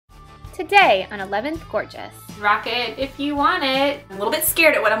Today on 11th Gorgeous. Rock it if you want it. I'm a little bit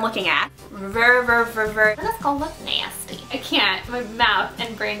scared at what I'm looking at. This gonna look nasty. I can't. My mouth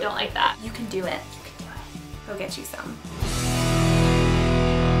and brain don't like that. You can do it. You can do it. Go get you some.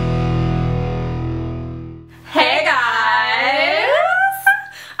 Hey guys!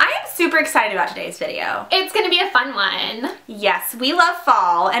 I am super excited about today's video. It's gonna be a fun one. Yes, we love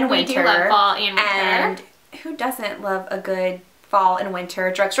fall and winter. We do love fall and winter. And who doesn't love a good fall and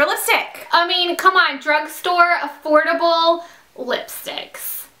winter drugstore lipstick? I mean, come on, drugstore affordable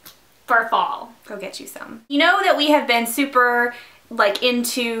lipsticks for fall. Go get you some. You know that we have been super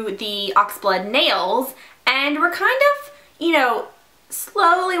into the oxblood nails, and we're kind of,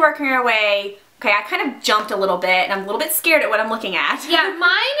 slowly working our way. Okay, I kind of jumped a little bit, and I'm a little bit scared at what I'm looking at. Yeah,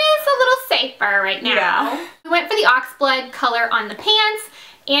 mine is a little safer right now. Yeah. We went for the oxblood color on the pants,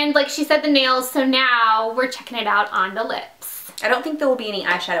 and like she said, the nails, so now we're checking it out on the lips. I don't think there will be any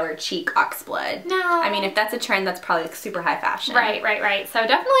eyeshadow or cheek oxblood. No. I mean, if that's a trend, that's probably super high fashion. Right. So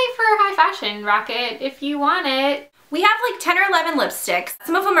definitely for high fashion, rock it if you want it. We have like 10 or 11 lipsticks.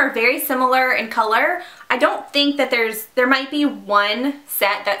 Some of them are very similar in color. I don't think that there might be one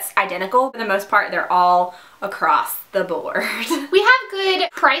set that's identical. For the most part, they're all across the board. We have good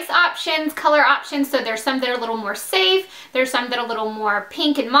price options, color options, so there's some that are a little more safe, there's some that are a little more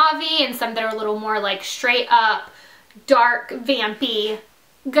pink and mauve-y, and some that are a little more like straight up, dark, vampy.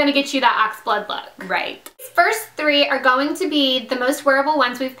 Gonna get you that oxblood look. Right. These first three are going to be the most wearable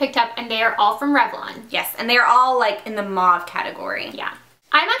ones we've picked up, and they are all from Revlon. Yes, and they're all like in the mauve category. Yeah.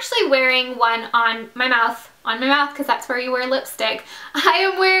 I'm actually wearing one on my mouth because that's where you wear lipstick. I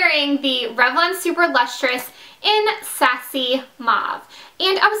am wearing the Revlon Super Lustrous in Sassy Mauve.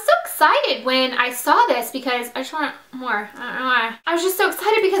 And I was so excited when I saw this because I just want more. I don't know why. I was just so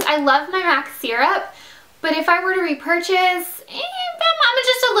excited because I love my MAC syrup. But if I were to repurchase, I'm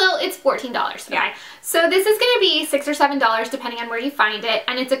just a little, it's $14, okay? Yeah. So this is gonna be $6 or $7 depending on where you find it,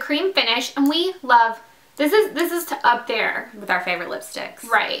 and it's a cream finish, and we love, this is up there. With our favorite lipsticks.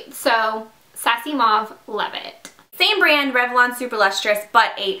 Right, so Sassy Mauve, love it. Same brand, Revlon Super Lustrous,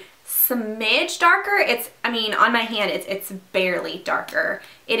 but a smidge darker. On my hand, it's barely darker.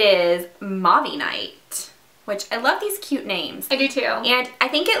 It is Mauve Night, which I love these cute names. I do too. And I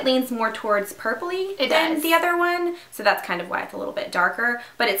think it leans more towards purpley than the other one, so that's kind of why it's a little bit darker,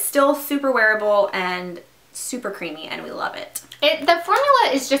 but it's still super wearable and super creamy, and we love it. The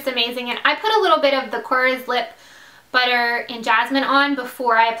formula is just amazing, and I put a little bit of the Korres Lip Butter and Jasmine on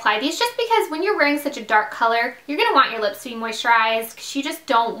before I apply these, just because when you're wearing such a dark color, you're going to want your lips to be moisturized, because you just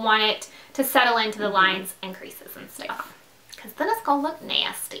don't want it to settle into the lines and creases and stuff, because then it's going to look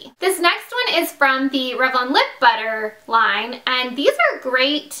nasty. This next one is from the Revlon Lip Butter line, and these are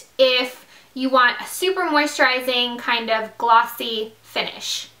great if you want a super moisturizing kind of glossy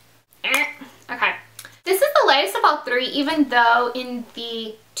finish. Okay. This is the lightest of all three, even though in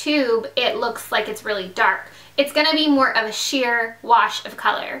the tube it looks like it's really dark. It's going to be more of a sheer wash of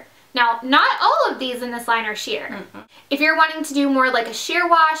color. Now, not all of these in this line are sheer. If you're wanting to do more like a sheer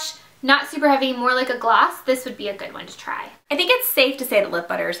wash, not super heavy, more like a gloss, this would be a good one to try. I think it's safe to say that lip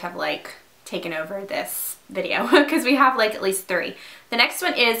butters have taken over this video because we have at least 3. The next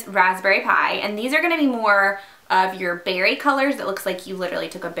one is Raspberry Pie, and these are going to be more of your berry colors. It looks like you literally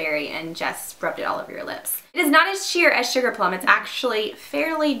took a berry and just rubbed it all over your lips. It is not as sheer as Sugar Plum. It's actually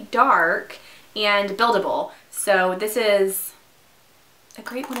fairly dark and buildable. So this is a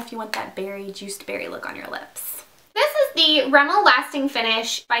great one if you want that juiced berry look on your lips. This is the Rimmel Lasting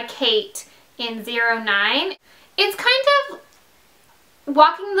Finish by Kate in 09. It's kind of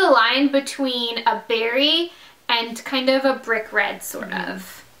walking the line between a berry and kind of a brick red, sort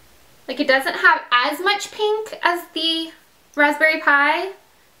of. It doesn't have as much pink as the Raspberry Pie.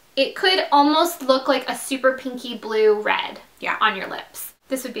 It could almost look like a super pinky blue red on your lips.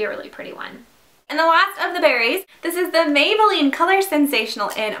 This would be a really pretty one. And the last of the berries, this is the Maybelline Color Sensational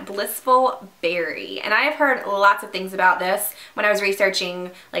in Blissful Berry. And I have heard lots of things about this when I was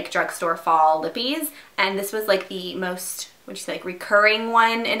researching drugstore fall lippies. And this was the most, recurring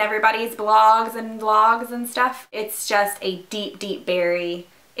one in everybody's blogs and vlogs and stuff. It's just a deep, deep berry.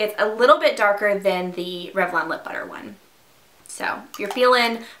 It's a little bit darker than the Revlon Lip Butter one. So if you're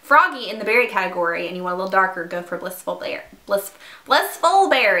feeling froggy in the berry category and you want a little darker, go for Blissful Berry. Blissful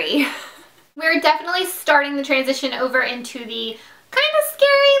Berry. We're definitely starting the transition over into the kind of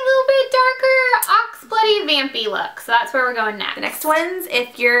scary, little bit darker, ox-bloody, vampy look. So that's where we're going next. The next ones,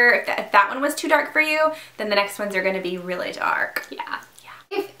 if that one was too dark for you, then the next ones are going to be really dark. Yeah.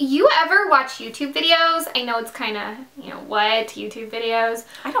 If you ever watch YouTube videos, I know it's kind of, you know, what, YouTube videos?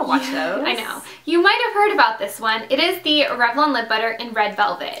 I don't watch those. I know. You might have heard about this one. It is the Revlon Lip Butter in Red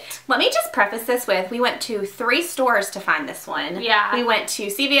Velvet. Let me just preface this with, we went to 3 stores to find this one. Yeah. We went to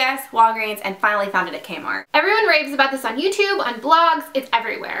CVS, Walgreens, and finally found it at Kmart. Everyone raves about this on YouTube, on blogs, it's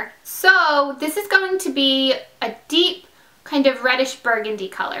everywhere. So this is going to be a deep kind of reddish burgundy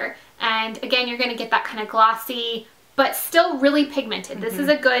color. And again, you're going to get that kind of glossy, but still really pigmented. This is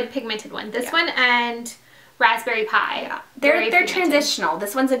a good pigmented one. This one and Raspberry Pie. Yeah. They're transitional.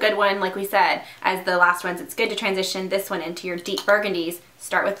 This one's a good one, like we said, as the last ones. It's good to transition this one into your deep burgundies.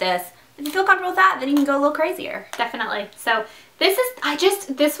 Start with this. If you feel comfortable with that, then you can go a little crazier. Definitely. So this is,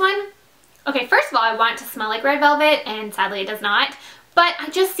 this one, okay, first of all, I want it to smell like Red Velvet, and sadly it does not. But I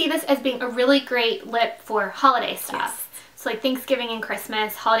just see this as being a really great lip for holiday stuff. Yes. So like Thanksgiving and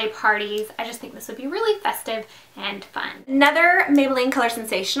Christmas, holiday parties. I just think this would be really festive and fun. Another Maybelline Color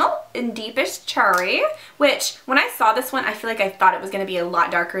Sensational in Deepest Cherry, which when I saw this one, I feel like I thought it was going to be a lot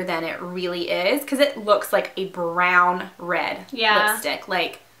darker than it really is, because it looks like a brown red lipstick.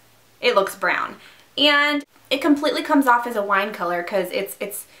 Like, it looks brown. And it completely comes off as a wine color because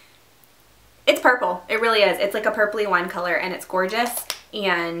it's purple. It really is. It's like a purpley wine color, and it's gorgeous.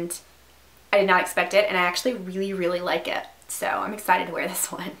 And I did not expect it, and I actually really, really like it. So I'm excited to wear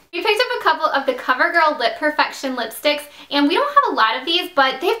this one. We picked up a couple of the CoverGirl Lip Perfection lipsticks, and we don't have a lot of these,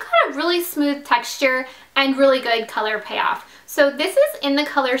 but they've got a really smooth texture and really good color payoff. So this is in the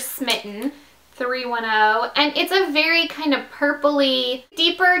color Smitten 310, and it's a very kind of purpley,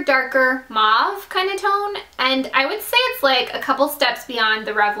 deeper, darker mauve kind of tone, and I would say it's like a couple steps beyond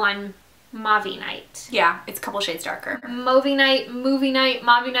the Revlon Mauve Night. Yeah, it's a couple shades darker. Mauve Night, Movie Night,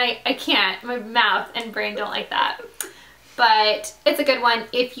 Mauve Night. I can't. My mouth and brain don't like that. But it's a good one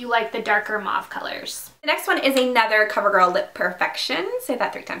if you like the darker mauve colors. The next one is another CoverGirl Lip Perfection. Say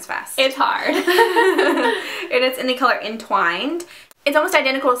that 3 times fast. It's hard. And it's in the color Entwined. It's almost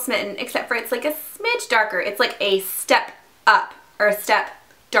identical to Smitten, except for it's like a smidge darker. It's like a step up or a step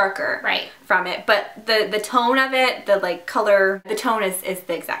darker from it, but the tone of it, the like color, the tone is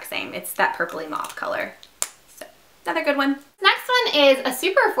the exact same. It's that purpley mauve color. So another good one. Next one is a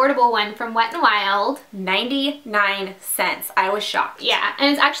super affordable one from Wet n Wild. 99 cents. I was shocked. Yeah, and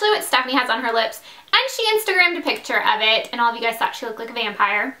it's actually what Stephanie has on her lips, and she Instagrammed a picture of it, and all of you guys thought she looked like a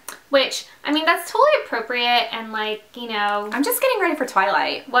vampire, which, I mean, that's totally appropriate, and like, you know, I'm just getting ready for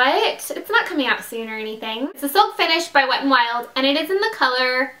Twilight. What? It's not coming out soon or anything. It's a silk finish by Wet n Wild, and it is in the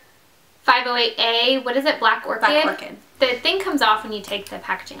color 508A. What is it? Black Orchid? Black Orchid. The thing comes off when you take the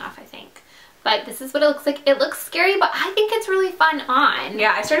packaging off, I think. But this is what it looks like. It looks scary, but I think it's really fun on.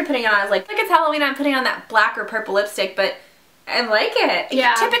 Yeah, I started putting it on. I was like it's Halloween, I'm putting on that black or purple lipstick, but I like it.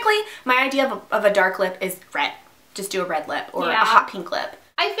 Yeah. Typically, my idea of a dark lip is red. Just do a red lip or a hot pink lip.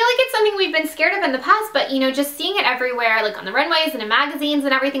 I feel like it's something we've been scared of in the past, but you know, just seeing it everywhere, like on the runways and in magazines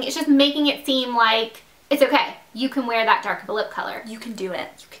and everything, it's just making it seem like it's okay. You can wear that dark of a lip color. You can do it.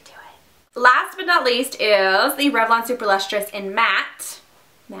 You can do it. Last but not least is the Revlon Super Lustrous in Matte.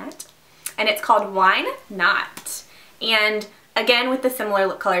 And it's called Wine Not. And again, with the similar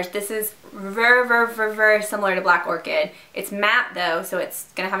lip colors, this is very similar to Black Orchid. It's matte though, so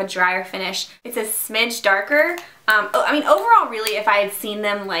it's gonna have a drier finish. It's a smidge darker. I mean, overall, really, if I had seen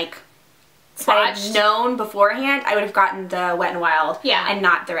them like if I had known beforehand, I would have gotten the Wet n Wild and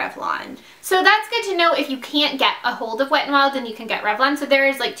not the Revlon. So that's good to know. If you can't get a hold of Wet n Wild, then you can get Revlon. So there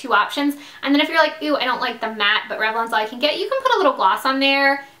is like 2 options. And then if you're like, ooh, I don't like the matte, but Revlon's all I can get, you can put a little gloss on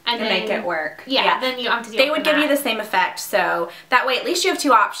there and then make it work. Yeah, then you don't have to deal with They would give you the same effect, so that way at least you have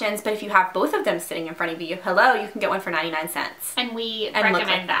 2 options, but if you have both of them sitting in front of you, hello, you can get one for 99 cents. And we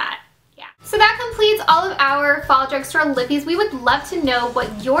recommend that. Yeah. So that completes all of our fall drugstore lippies. We would love to know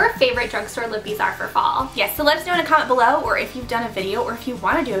what your favorite drugstore lippies are for fall. Yes, so let us know in a comment below, or if you've done a video, or if you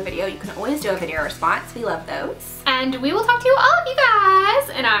want to do a video, you can always do a video response. We love those. And we will talk to all of you guys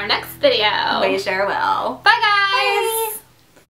in our next video. We sure will. Bye guys!